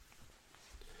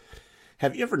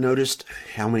Have you ever noticed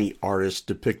how many artists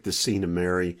depict the scene of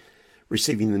Mary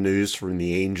receiving the news from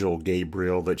the angel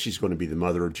Gabriel that she's going to be the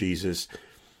mother of Jesus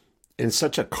in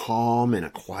such a calm and a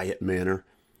quiet manner?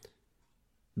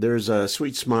 There's a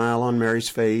sweet smile on Mary's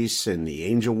face, and the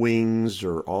angel wings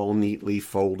are all neatly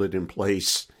folded in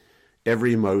place,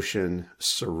 every emotion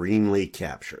serenely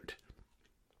captured.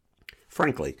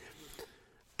 Frankly,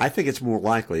 I think it's more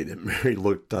likely that Mary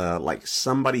looked like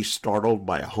somebody startled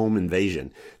by a home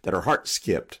invasion, that her heart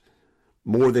skipped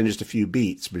more than just a few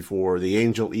beats before the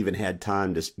angel even had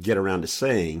time to get around to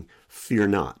saying, "Fear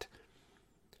not."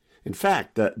 In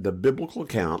fact, the biblical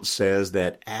account says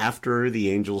that after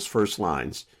the angel's first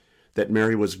lines, that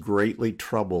Mary was greatly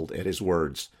troubled at his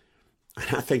words.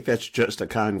 And I think that's just a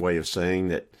kind way of saying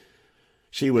that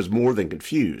she was more than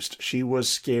confused. She was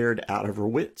scared out of her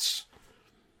wits.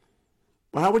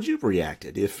 Well, how would you have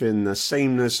reacted if in the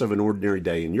sameness of an ordinary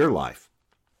day in your life,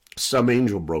 some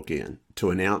angel broke in to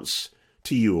announce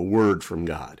to you a word from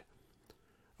God?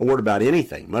 A word about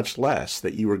anything, much less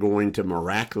that you were going to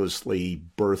miraculously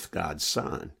birth God's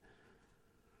Son.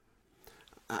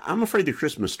 I'm afraid the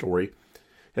Christmas story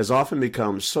has often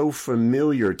become so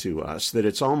familiar to us that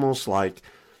it's almost like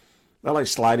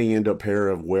sliding into a pair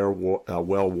of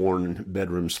well-worn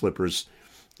bedroom slippers,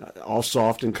 all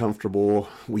soft and comfortable.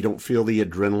 We don't feel the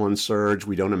adrenaline surge.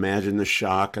 We don't imagine the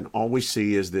shock. And all we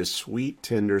see is this sweet,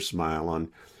 tender smile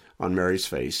on Mary's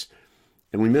face.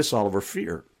 And we miss all of her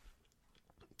fear.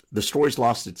 The story's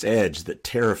lost its edge, the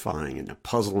terrifying and the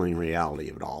puzzling reality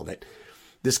of it all. That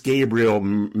this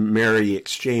Gabriel-Mary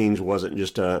exchange wasn't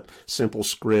just a simple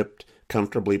script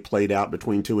comfortably played out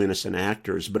between two innocent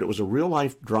actors, but it was a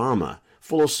real-life drama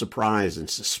full of surprise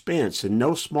and suspense and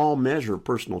no small measure of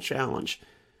personal challenge.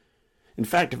 In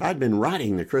fact, if I'd been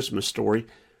writing the Christmas story,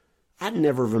 I'd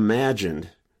never have imagined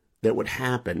that would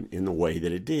happen in the way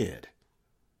that it did.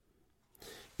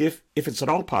 If it's at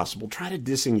all possible, try to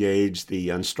disengage the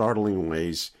unstartling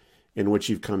ways in which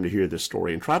you've come to hear this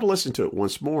story and try to listen to it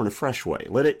once more in a fresh way.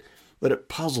 Let it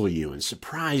puzzle you and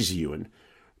surprise you and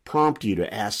prompt you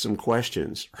to ask some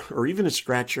questions or even to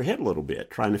scratch your head a little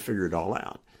bit trying to figure it all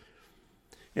out.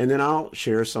 And then I'll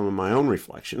share some of my own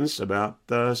reflections about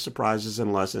the surprises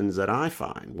and lessons that I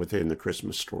find within the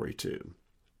Christmas story too.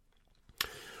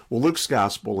 Well, Luke's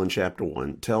Gospel in chapter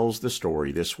 1 tells the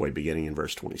story this way, beginning in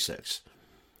verse 26.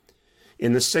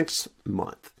 In the 6th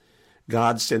month,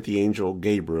 God sent the angel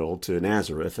Gabriel to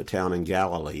Nazareth, a town in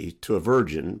Galilee, to a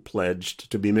virgin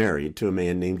pledged to be married to a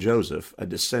man named Joseph, a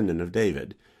descendant of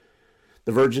David.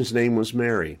 The virgin's name was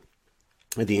Mary.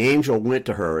 And the angel went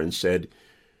to her and said,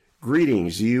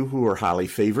 "Greetings, you who are highly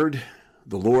favored.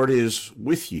 The Lord is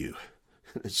with you."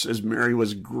 It says Mary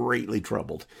was greatly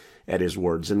troubled at his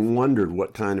words and wondered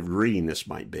what kind of greeting this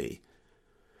might be.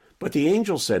 But the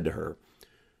angel said to her,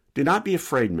 "Do not be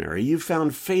afraid, Mary. You've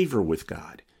found favor with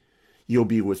God. You'll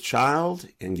be with child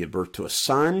and give birth to a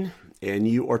son, and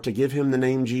you are to give him the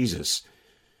name Jesus.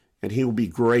 And he will be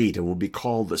great and will be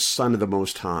called the Son of the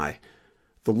Most High.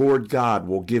 The Lord God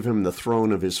will give him the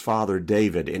throne of his father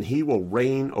David, and he will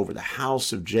reign over the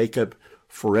house of Jacob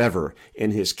forever,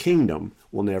 and his kingdom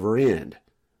will never end."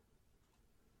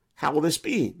 "How will this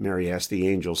be?" Mary asked the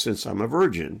angel, "since I'm a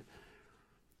virgin?"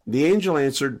 The angel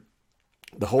answered,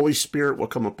 "The Holy Spirit will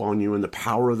come upon you, and the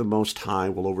power of the Most High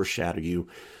will overshadow you.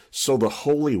 So the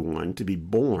Holy One to be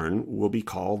born will be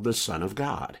called the Son of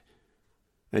God.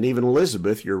 And even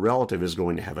Elizabeth, your relative, is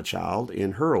going to have a child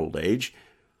in her old age.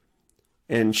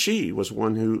 And she was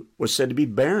one who was said to be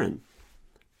barren.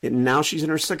 And now she's in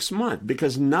her 6th month,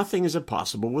 because nothing is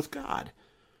impossible with God."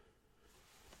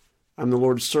 "I'm the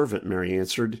Lord's servant," Mary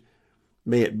answered.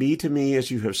 "May it be to me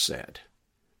as you have said."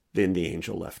 Then the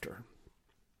angel left her.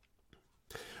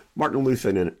 Martin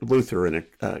Luther in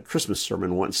a Christmas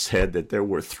sermon once said that there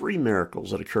were 3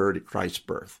 miracles that occurred at Christ's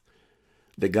birth: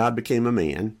 that God became a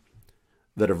man,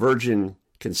 that a virgin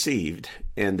conceived,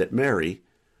 and that Mary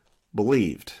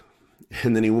believed.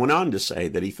 And then he went on to say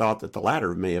that he thought that the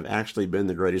latter may have actually been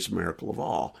the greatest miracle of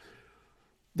all,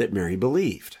 that Mary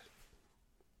believed.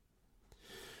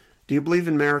 Do you believe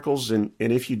in miracles? And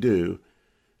if you do,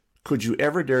 could you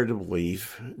ever dare to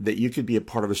believe that you could be a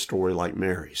part of a story like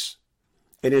Mary's?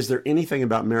 And is there anything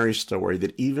about Mary's story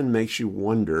that even makes you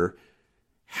wonder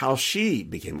how she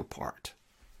became a part?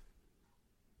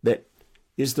 That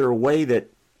is there a way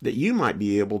that you might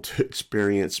be able to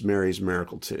experience Mary's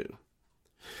miracle too?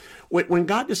 When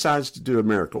God decides to do a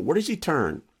miracle, where does he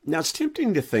turn? Now, it's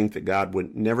tempting to think that God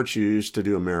would never choose to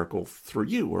do a miracle through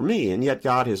you or me, and yet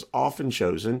God has often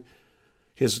chosen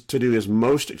to do his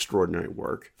most extraordinary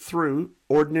work through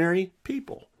ordinary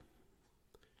people.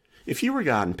 If you were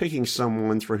God and picking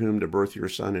someone through whom to birth your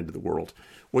son into the world,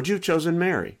 would you have chosen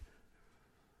Mary?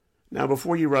 Now,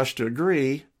 before you rush to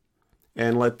agree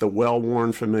and let the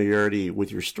well-worn familiarity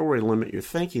with your story limit your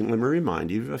thinking, let me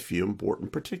remind you of a few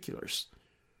important particulars.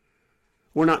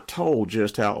 We're not told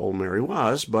just how old Mary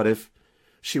was, but if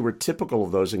she were typical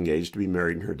of those engaged to be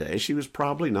married in her day, she was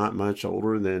probably not much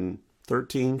older than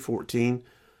 13, 14.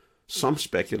 Some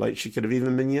speculate she could have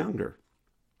even been younger.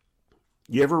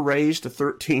 You ever raised a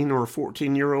 13 or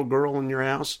 14-year-old girl in your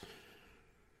house?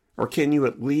 Or can you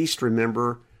at least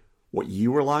remember what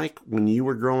you were like when you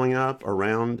were growing up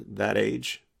around that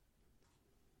age?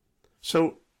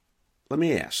 So let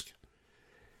me ask,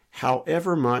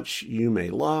 however much you may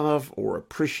love or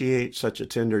appreciate such a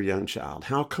tender young child,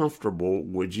 how comfortable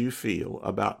would you feel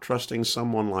about trusting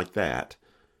someone like that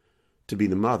to be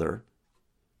the mother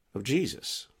of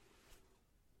Jesus?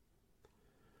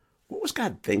 What was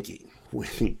God thinking when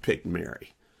he picked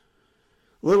Mary?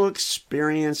 Little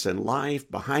experience in life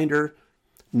behind her,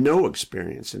 no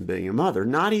experience in being a mother,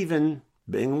 not even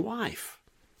being a wife.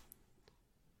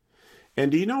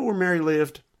 And do you know where Mary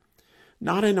lived?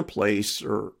 Not in a place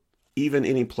or even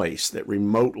any place that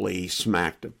remotely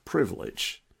smacked of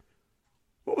privilege.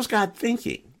 What was God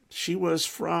thinking? She was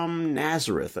from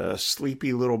Nazareth, a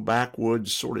sleepy little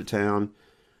backwoods sort of town,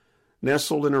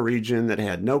 nestled in a region that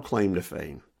had no claim to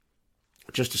fame,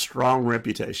 just a strong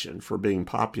reputation for being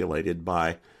populated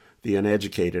by the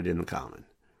uneducated and the common.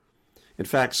 In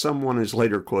fact, someone is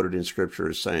later quoted in Scripture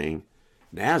as saying,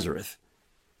 "Nazareth,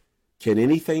 can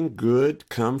anything good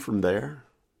come from there?"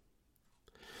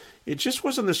 It just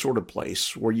wasn't the sort of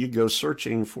place where you go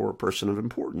searching for a person of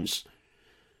importance.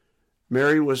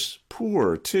 Mary was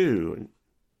poor, too, and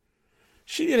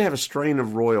she did have a strain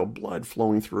of royal blood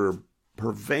flowing through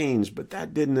her veins, but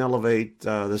that didn't elevate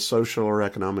the social or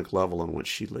economic level on which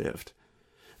she lived.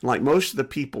 And like most of the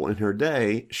people in her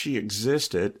day, she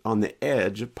existed on the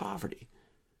edge of poverty.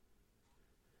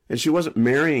 And she wasn't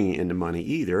marrying into money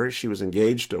either. She was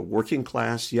engaged to a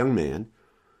working-class young man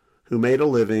who made a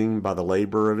living by the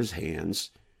labor of his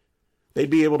hands. They'd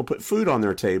be able to put food on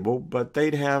their table, but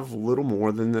they'd have little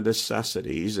more than the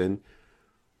necessities, and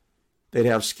they'd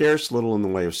have scarce little in the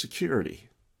way of security.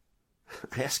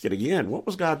 I ask it again, what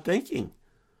was God thinking?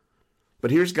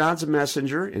 But here's God's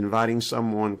messenger inviting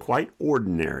someone quite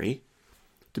ordinary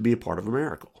to be a part of a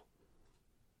miracle.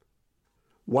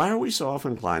 Why are we so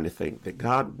often inclined to think that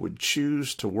God would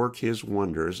choose to work his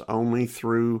wonders only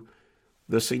through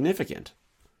the significant?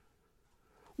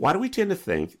 Why do we tend to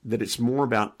think that it's more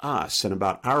about us and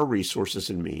about our resources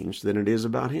and means than it is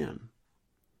about him?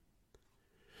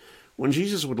 When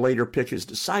Jesus would later pick his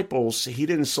disciples, he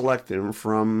didn't select them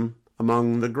from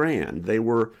among the grand. They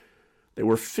were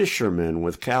fishermen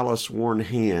with callous, worn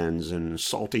hands and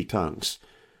salty tongues,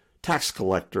 tax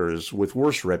collectors with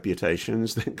worse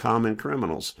reputations than common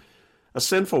criminals. A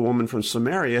sinful woman from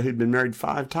Samaria who'd been married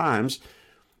 5 times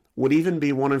would even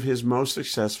be one of his most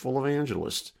successful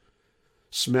evangelists.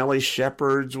 Smelly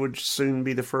shepherds would soon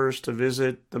be the first to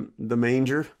visit the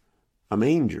manger, a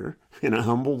manger in a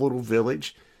humble little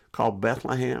village called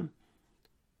Bethlehem.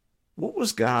 What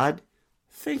was God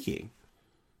thinking?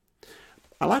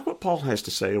 I like what Paul has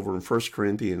to say over in 1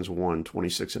 Corinthians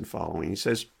 1:26 and following. He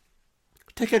says,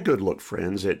 "Take a good look,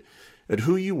 friends, at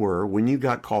who you were when you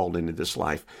got called into this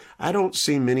life. I don't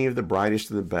see many of the brightest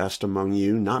and the best among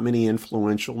you, not many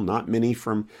influential, not many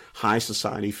from high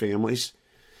society families.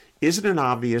 Isn't it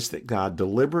obvious that God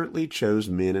deliberately chose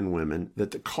men and women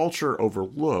that the culture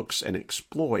overlooks and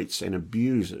exploits and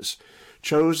abuses,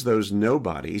 chose those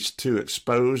nobodies to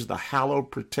expose the hallowed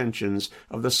pretensions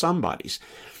of the somebodies?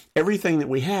 Everything that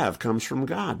we have comes from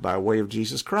God by way of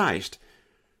Jesus Christ.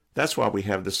 That's why we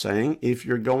have the saying, if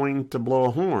you're going to blow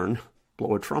a horn,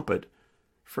 blow a trumpet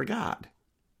for God."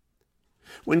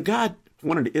 When God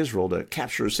wanted Israel to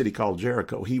capture a city called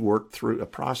Jericho, he worked through a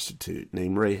prostitute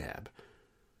named Rahab.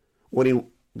 When he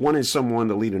wanted someone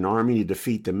to lead an army to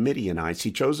defeat the Midianites,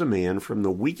 he chose a man from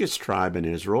the weakest tribe in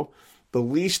Israel, the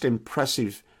least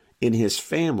impressive in his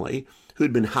family,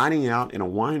 who'd been hiding out in a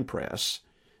wine press,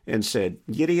 and said,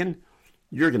 "Gideon,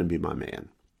 you're going to be my man."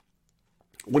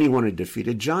 When he wanted to defeat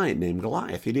a giant named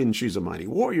Goliath, he didn't choose a mighty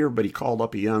warrior, but he called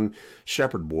up a young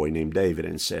shepherd boy named David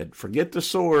and said, "Forget the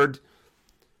sword,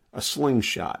 a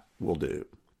slingshot will do."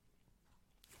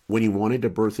 When he wanted to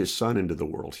birth his son into the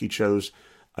world, he chose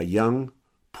a young,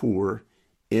 poor,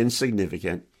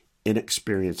 insignificant,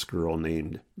 inexperienced girl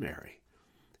named Mary.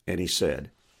 And he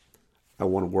said, "I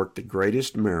want to work the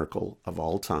greatest miracle of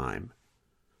all time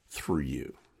through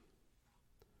you."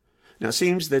 Now, it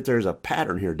seems that there's a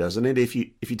pattern here, doesn't it? If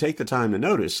you take the time to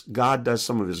notice, God does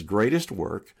some of his greatest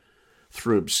work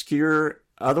through obscure,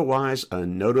 otherwise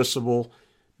unnoticeable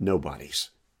nobodies.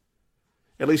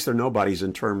 At least they're nobodies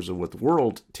in terms of what the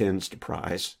world tends to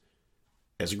prize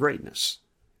as greatness.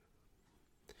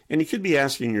 And you could be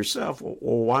asking yourself, well,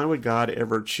 why would God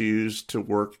ever choose to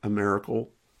work a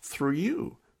miracle through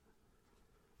you?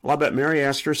 Well, I bet Mary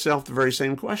asked herself the very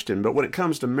same question. But when it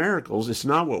comes to miracles, it's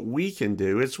not what we can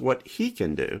do, it's what he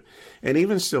can do. And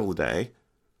even still today,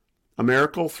 a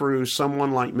miracle through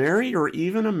someone like Mary, or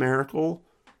even a miracle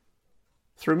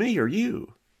through me or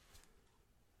you.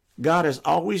 God has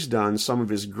always done some of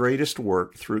his greatest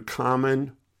work through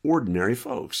common, ordinary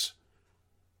folks,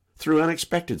 through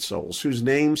unexpected souls whose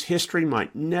names history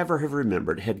might never have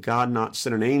remembered had God not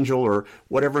sent an angel or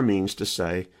whatever means to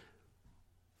say,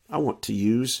 I want to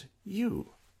use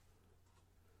you.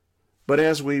 But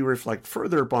as we reflect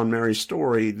further upon Mary's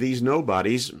story, these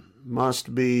nobodies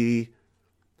must be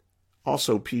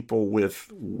also people with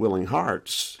willing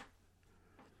hearts.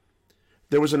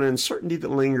 There was an uncertainty that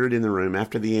lingered in the room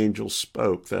after the angel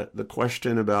spoke, that the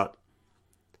question about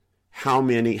how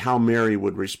Mary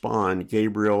would respond.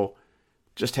 Gabriel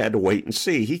just had to wait and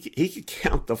see. He could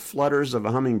count the flutters of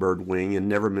a hummingbird wing and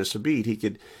never miss a beat. He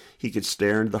could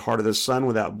stare into the heart of the sun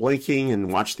without blinking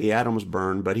and watch the atoms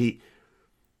burn, but he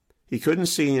couldn't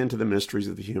see into the mysteries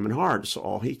of the human heart, so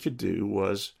all he could do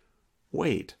was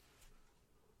wait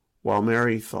while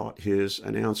Mary thought his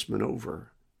announcement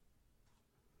over.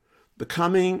 The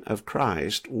coming of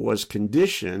Christ was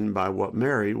conditioned by what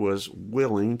Mary was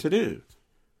willing to do.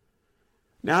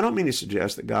 Now, I don't mean to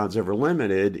suggest that God's ever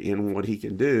limited in what he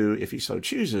can do if he so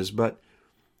chooses, but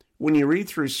when you read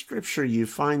through Scripture, you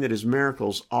find that his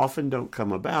miracles often don't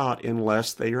come about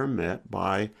unless they are met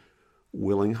by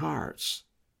willing hearts.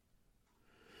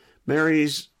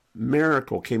 Mary's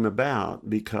miracle came about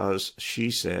because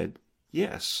she said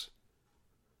yes.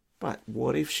 But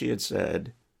what if she had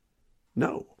said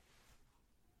no?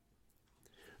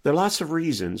 There are lots of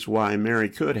reasons why Mary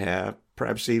could have,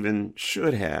 perhaps even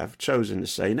should have, chosen to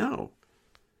say no.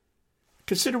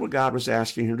 Consider what God was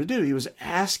asking her to do. He was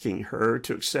asking her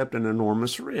to accept an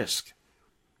enormous risk.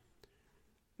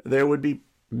 There would be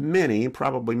many,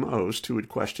 probably most, who would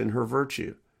question her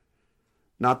virtue,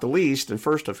 not the least and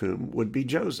first of whom would be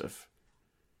Joseph.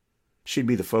 She'd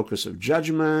be the focus of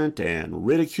judgment and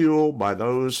ridicule by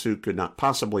those who could not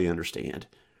possibly understand.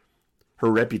 Her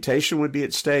reputation would be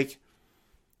at stake.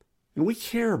 And we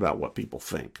care about what people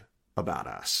think about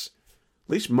us.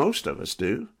 At least most of us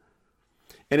do.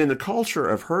 And in the culture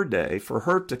of her day, for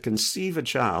her to conceive a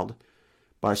child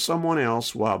by someone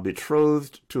else while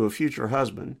betrothed to a future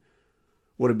husband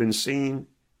would have been seen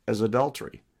as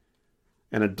adultery.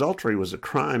 And adultery was a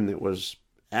crime that was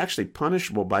actually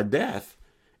punishable by death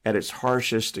at its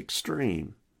harshest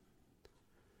extreme.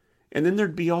 And then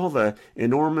there'd be all the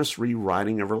enormous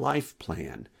rewriting of her life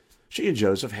plan. She and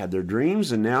Joseph had their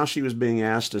dreams, and now she was being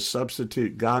asked to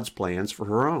substitute God's plans for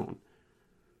her own.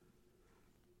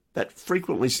 That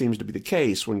frequently seems to be the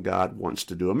case when God wants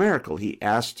to do a miracle. He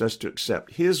asks us to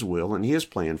accept his will and his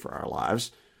plan for our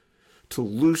lives, to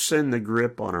loosen the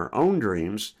grip on our own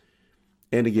dreams,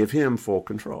 and to give him full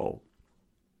control.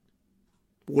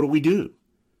 What do we do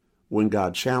when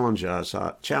God challenges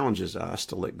us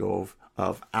to let go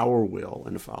of our will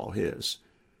and to follow his?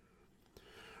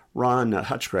 Ron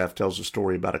Hutchcraft tells a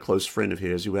story about a close friend of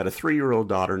his who had a 3-year-old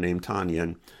daughter named Tanya.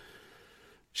 And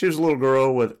she was a little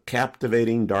girl with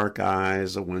captivating dark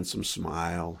eyes, a winsome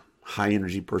smile,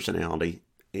 high-energy personality,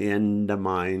 and a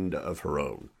mind of her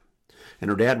own. And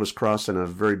her dad was crossing a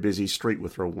very busy street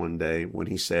with her one day when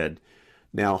he said,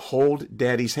 "Now hold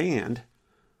Daddy's hand."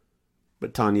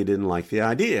 But Tanya didn't like the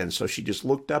idea, and so she just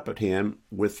looked up at him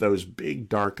with those big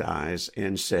dark eyes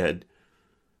and said,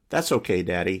 "That's okay,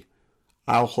 Daddy.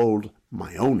 I'll hold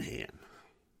my own hand."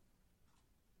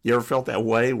 You ever felt that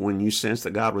way when you sensed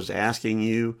that God was asking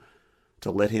you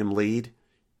to let him lead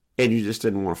and you just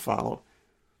didn't want to follow?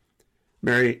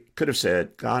 Mary could have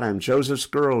said, "God, I'm Joseph's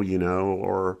girl,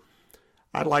 or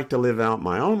I'd like to live out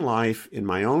my own life in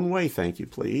my own way, thank you,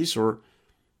 please," or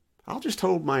 "I'll just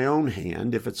hold my own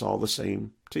hand if it's all the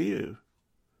same to you."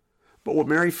 But what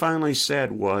Mary finally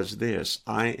said was this: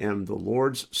 "I am the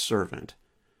Lord's servant.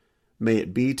 May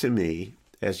it be to me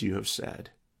as you have said."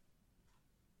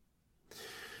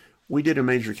 We did a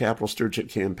major capital stewardship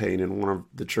campaign in one of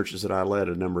the churches that I led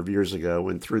a number of years ago,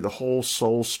 and through the whole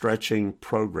soul-stretching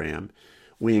program,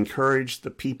 we encouraged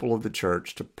the people of the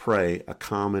church to pray a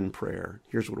common prayer.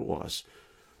 Here's what it was: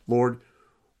 "Lord,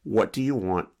 what do you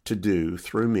want to do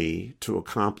through me to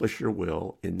accomplish your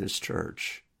will in this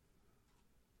church?"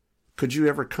 Could you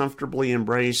ever comfortably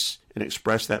embrace and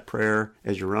express that prayer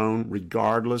as your own,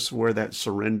 regardless of where that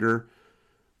surrender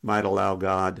might allow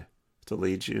God to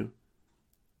lead you?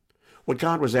 What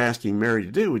God was asking Mary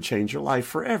to do would change her life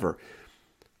forever.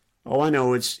 Oh, I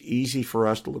know it's easy for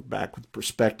us to look back with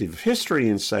perspective of history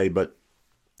and say, but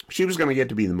she was going to get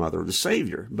to be the mother of the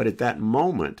Savior. But at that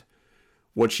moment,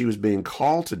 what she was being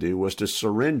called to do was to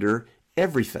surrender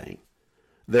everything.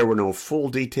 There were no full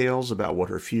details about what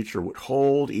her future would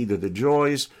hold, either the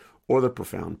joys or the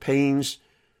profound pains,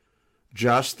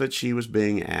 just that she was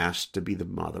being asked to be the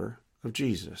mother of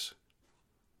Jesus.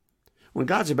 When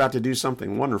God's about to do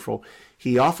something wonderful,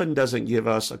 he often doesn't give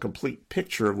us a complete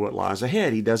picture of what lies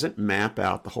ahead. He doesn't map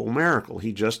out the whole miracle.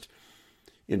 He just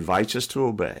invites us to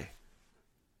obey.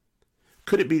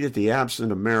 Could it be that the absence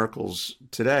of miracles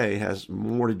today has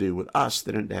more to do with us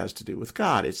than it has to do with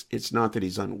God? It's not that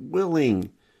he's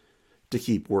unwilling to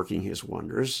keep working his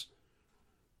wonders,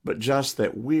 but just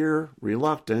that we're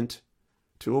reluctant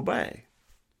to obey.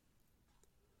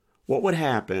 What would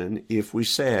happen if we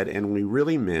said, and we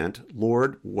really meant,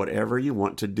 Lord, whatever you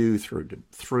want to do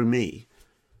through me,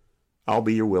 I'll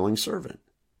be your willing servant?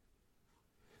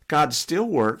 God still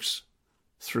works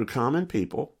through common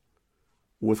people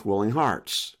with willing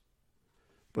hearts.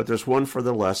 But there's one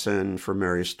further lesson for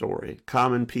Mary's story.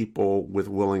 Common people with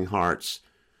willing hearts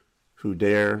who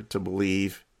dare to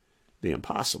believe the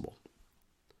impossible.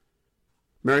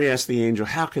 Mary asked the angel,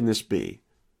 how can this be?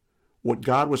 What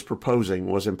God was proposing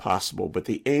was impossible, but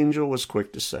the angel was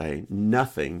quick to say,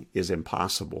 nothing is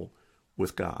impossible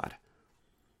with God.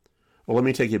 Well, let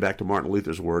me take you back to Martin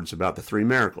Luther's words about the three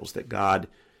miracles, that God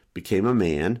became a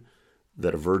man,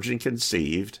 that a virgin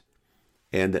conceived,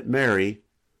 and that Mary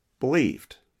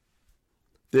believed.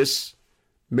 This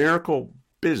miracle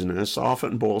business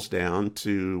often boils down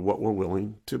to what we're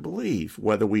willing to believe,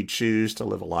 whether we choose to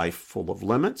live a life full of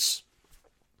limits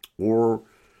or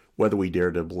whether we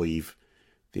dare to believe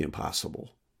the impossible.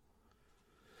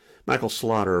 Michael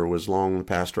Slaughter was long the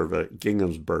pastor of a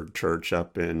Ginghamsburg church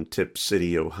up in Tip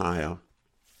City, Ohio,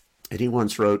 and he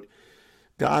once wrote,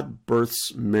 God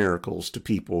births miracles to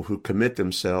people who commit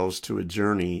themselves to a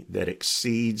journey that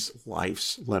exceeds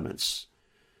life's limits.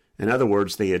 In other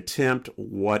words, they attempt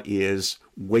what is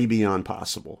way beyond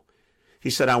possible.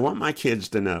 He said, I want my kids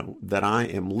to know that I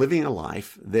am living a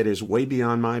life that is way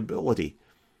beyond my ability.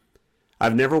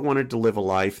 I've never wanted to live a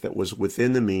life that was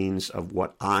within the means of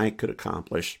what I could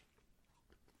accomplish,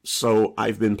 so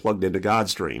I've been plugged into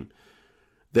God's dream.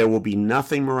 There will be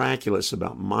nothing miraculous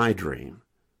about my dream.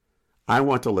 I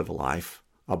want to live a life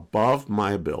above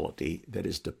my ability that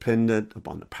is dependent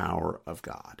upon the power of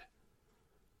God.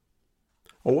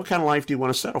 Well, what kind of life do you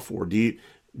want to settle for? Do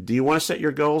you want to set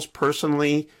your goals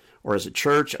personally or as a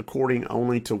church according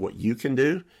only to what you can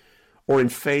do? Or in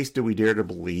faith, do we dare to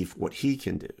believe what he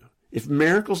can do? If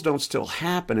miracles don't still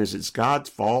happen, is it God's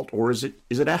fault or is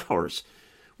it ours?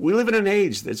 We live in an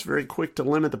age that's very quick to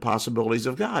limit the possibilities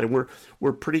of God, and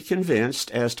we're pretty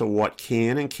convinced as to what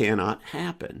can and cannot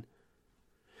happen.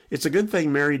 It's a good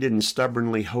thing Mary didn't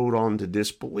stubbornly hold on to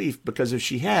disbelief, because if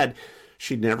she had,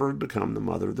 she'd never have become the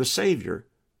mother of the Savior.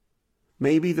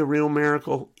 Maybe the real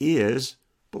miracle is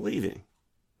believing.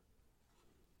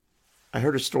 I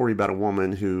heard a story about a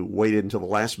woman who waited until the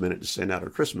last minute to send out her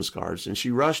Christmas cards, and she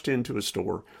rushed into a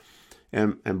store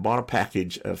and bought a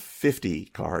package of 50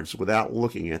 cards without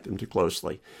looking at them too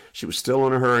closely. She was still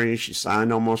in a hurry. She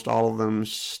signed almost all of them,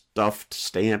 stuffed,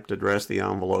 stamped, addressed the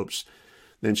envelopes.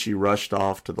 Then she rushed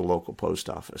off to the local post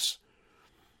office.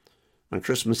 On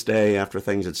Christmas Day, after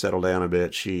things had settled down a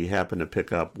bit, she happened to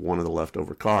pick up one of the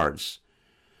leftover cards.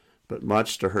 But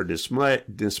much to her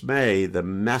dismay, the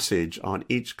message on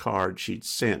each card she'd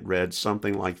sent read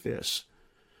something like this.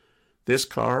 This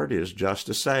card is just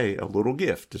to say a little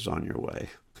gift is on your way.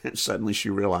 And suddenly she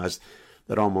realized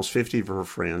that almost 50 of her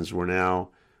friends were now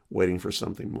waiting for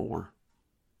something more.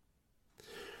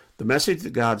 The message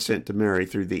that God sent to Mary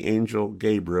through the angel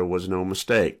Gabriel was no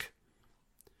mistake.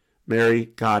 Mary,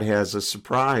 God has a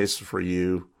surprise for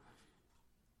you.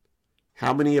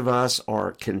 How many of us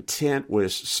are content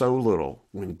with so little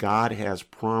when God has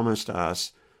promised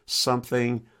us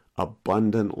something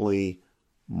abundantly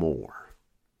more?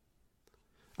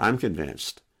 I'm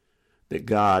convinced that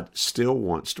God still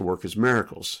wants to work his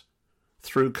miracles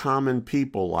through common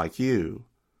people like you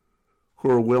who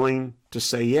are willing to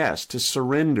say yes, to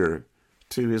surrender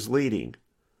to his leading,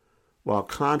 while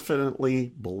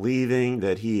confidently believing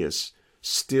that he is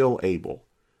still able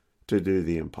to do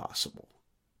the impossible.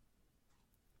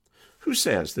 Who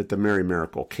says that the Mary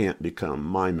miracle can't become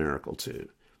my miracle too?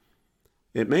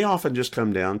 It may often just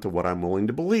come down to what I'm willing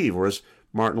to believe, or as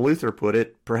Martin Luther put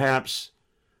it, perhaps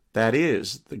that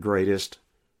is the greatest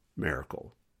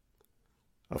miracle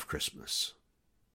of Christmas.